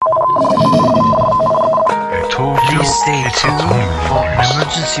Stay tuned for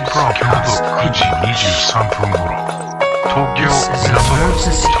emergency broadcast. 9時23分頃、東京港区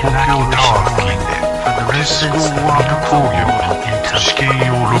東京タワー付近でテスローワール工業の試験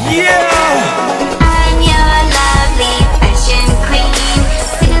用ロボット I'm your lovely fashion queen,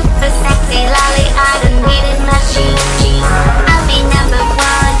 super sexy lolly automated machine. I'll be number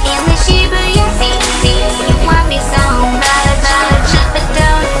one in the Shibuya city. You want me so much, but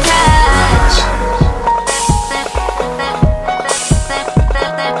don't touch.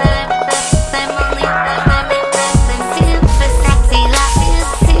 Super sexy lolly,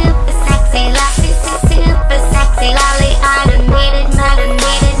 super sexy lolly, super sexy lolly automated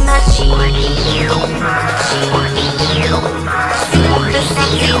machine. Super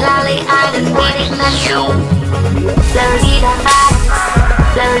sexy lolly automated machine. Florida vibe,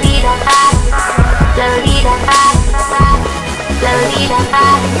 Florida vibe, Florida vibe, Florida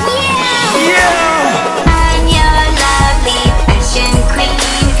vibe. Yeah! I'm your lovely fashion queen,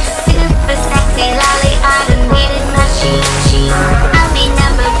 super sexy lolly automated machine. I'll be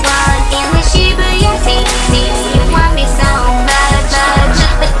number one in the Shibuya city. You want me so much,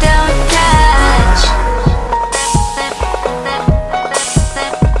 but don't touch.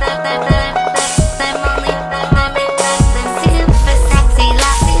 Super sexy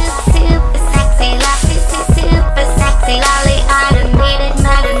lolly, super sexy lolly, super sexy lolly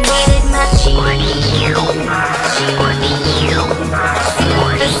automated machine.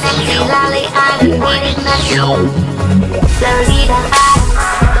 Super sexy lolly automated machine. Florida vibe,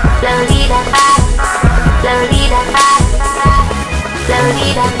 Florida vibe, Florida vibe,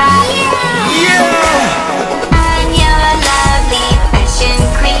 Florida vibe. I'm your lovely fashion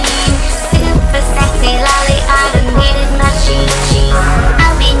queen, super sexy lolly automated machine.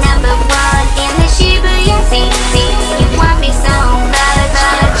 I'll be number one in the Shibuya city. You want me so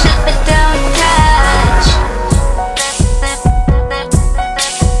much, but don't touch.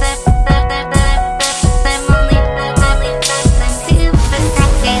 Super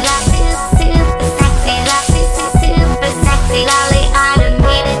sexy lolly, super sexy lolly, super sexy lolly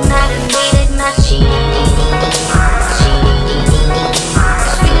automated machine.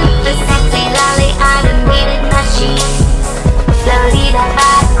 Super sexy lolly automated machine. Florida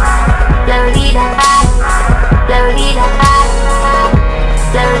vibe, Florida vibe, Florida vibe,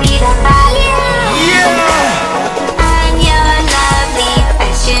 Florida vibe. I'm your lovely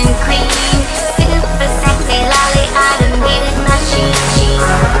fashion queen, super sexy lolly automated machine.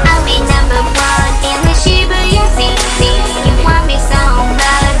 I'll be number one in the Shibuya city. You want me so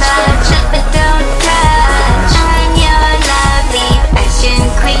much, but don't touch. I'm your lovely fashion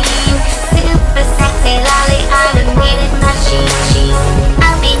queen, super sexy lolly automated machine.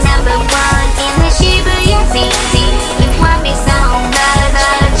 I'll be number one in the Shibuya city. You want me so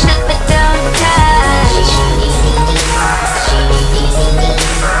much, but don't touch.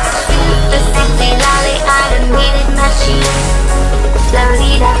 Super sexy lolly automated machine.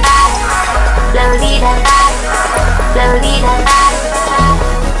 Florida vibe, Florida vibe, Florida vibe,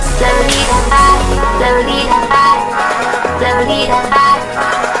 Florida vibe, Florida vibe, Florida vibe,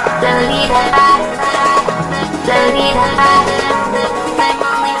 Florida vibe, Florida vibe.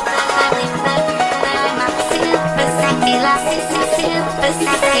 Super sexy lolly, super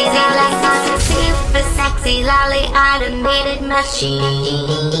sexy lolly, super sexy lolly automated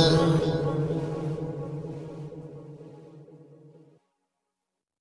machine.